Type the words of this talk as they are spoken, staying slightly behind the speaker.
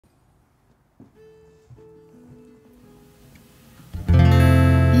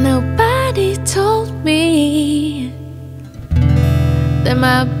Nobody told me that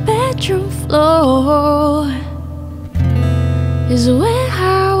my bedroom floor is where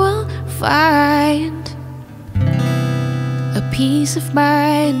I will find a peace of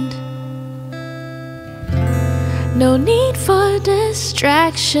mind. No need for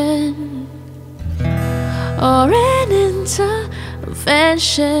distraction or an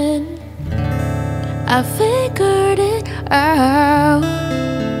intervention. I figured it out,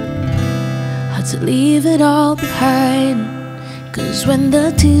 how to leave it all behind. 'Cause when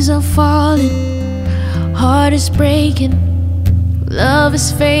the tears are falling, heart is breaking, love is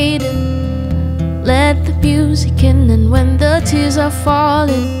fading, let the music in. And when the tears are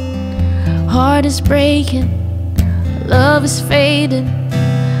falling, heart is breaking, love is fading.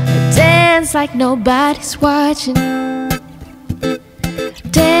 Dance like nobody's watching,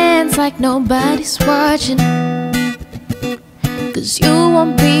 dance like nobody's watching. 'Cause you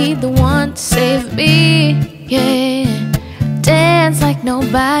won't be the one to save me, yeah. Dance like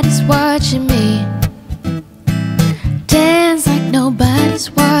nobody's watching me, dance like nobody's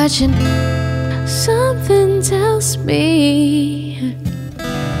watching. Something tells me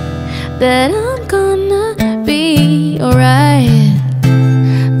that I'm gonna be alright.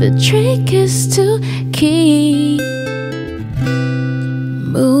 The trick is to keep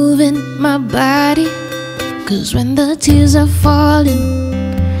moving my body. 'Cause when the tears are falling,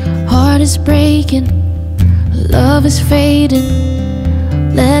 heart is breaking, love is fading,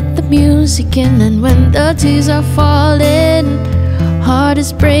 let the music in. And when the tears are falling, heart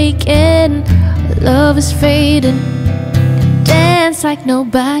is breaking, love is fading. Dance like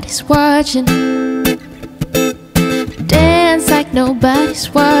nobody's watching, dance like nobody's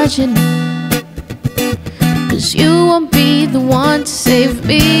watching. 'Cause you won't be the one to save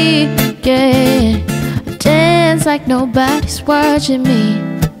me, yeah. Dance like nobody's watching me,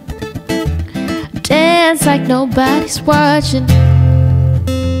 dance like nobody's watching.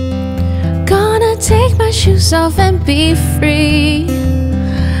 Gonna take my shoes off and be free.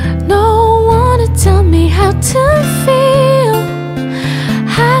 No one to tell me how to feel.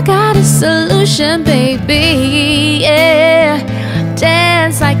 I got a solution, baby, yeah.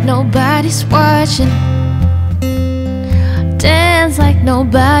 Dance like nobody's watching, dance like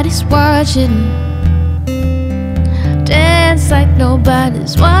nobody's watching, dance like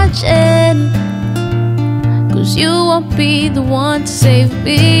nobody's watching. 'Cause you won't be the one to save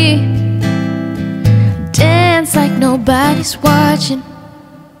me. Dance like nobody's watching.